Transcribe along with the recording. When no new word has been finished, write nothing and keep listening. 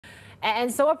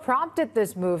And so what prompted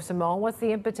this move, Simone? What's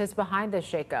the impetus behind this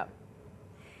shakeup?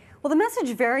 Well, the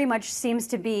message very much seems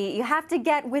to be you have to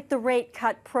get with the rate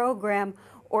cut program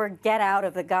or get out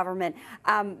of the government.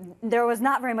 There was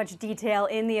not very much detail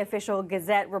in the official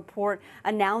Gazette report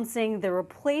announcing the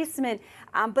replacement,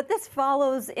 but this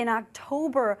follows in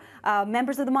October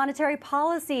members of the Monetary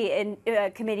Policy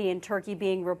Committee in Turkey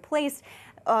being replaced.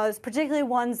 Particularly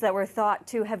ones that were thought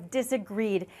to have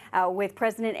disagreed with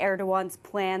President Erdogan's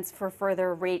plans for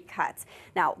further rate cuts.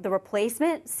 Now, the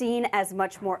replacement, seen as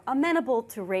much more amenable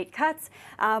to rate cuts.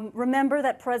 Remember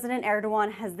that President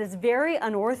Erdogan has this very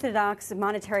unorthodox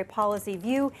monetary policy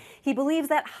view. He believes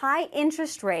that high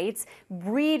interest rates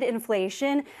breed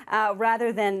inflation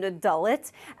rather than dull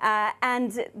it,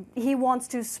 and he wants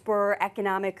to spur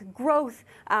economic growth,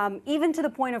 even to the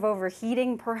point of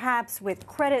overheating, perhaps with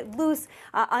credit loose.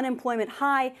 Unemployment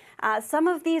high. Some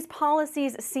of these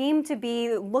policies seem to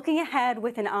be looking ahead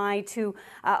with an eye to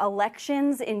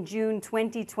elections in June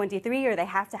 2023, or they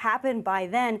have to happen by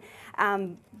then.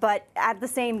 But at the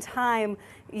same time,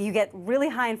 you get really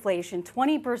high inflation,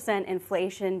 20%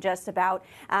 inflation just about,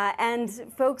 and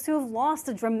folks who have lost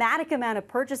a dramatic amount of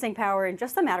purchasing power in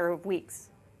just a matter of weeks.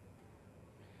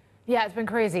 Yeah, it's been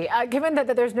crazy. Given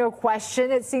that there's no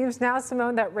question, it seems now,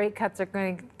 Simone, that rate cuts are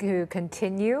going to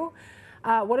continue.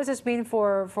 What does this mean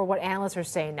for what analysts are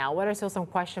saying now? What are still some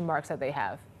question marks that they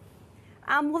have?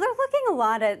 Well, they're looking a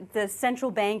lot at the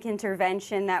central bank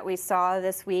intervention that we saw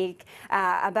this week,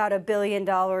 about $1 billion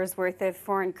worth of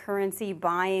foreign currency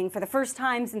buying for the first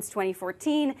time since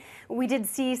 2014. We did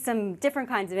see some different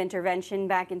kinds of intervention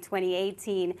back in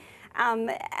 2018. And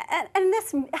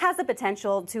this has the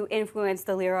potential to influence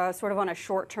the lira sort of on a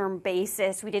short-term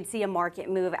basis. We did see a market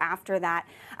move after that.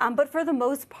 But for the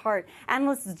most part,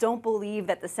 analysts don't believe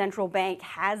that the central bank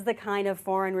has the kind of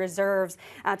foreign reserves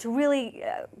to really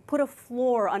put a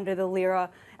floor under the lira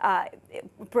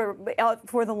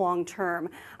for the long term.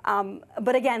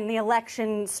 But again, the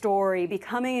election story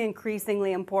becoming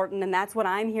increasingly important, and that's what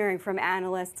I'm hearing from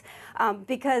analysts,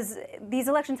 because these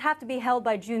elections have to be held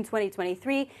by June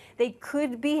 2023. They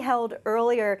could be held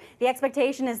earlier. The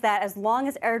expectation is that as long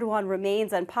as Erdogan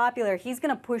remains unpopular, he's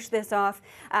going to push this off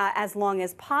as long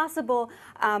as possible.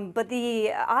 But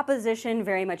the opposition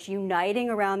very much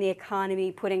uniting around the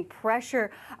economy, putting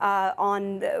pressure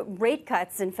on rate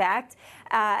cuts, in fact.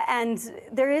 And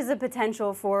there is a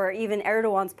potential for even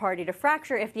Erdogan's party to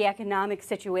fracture if the economic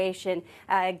situation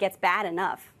gets bad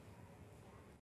enough.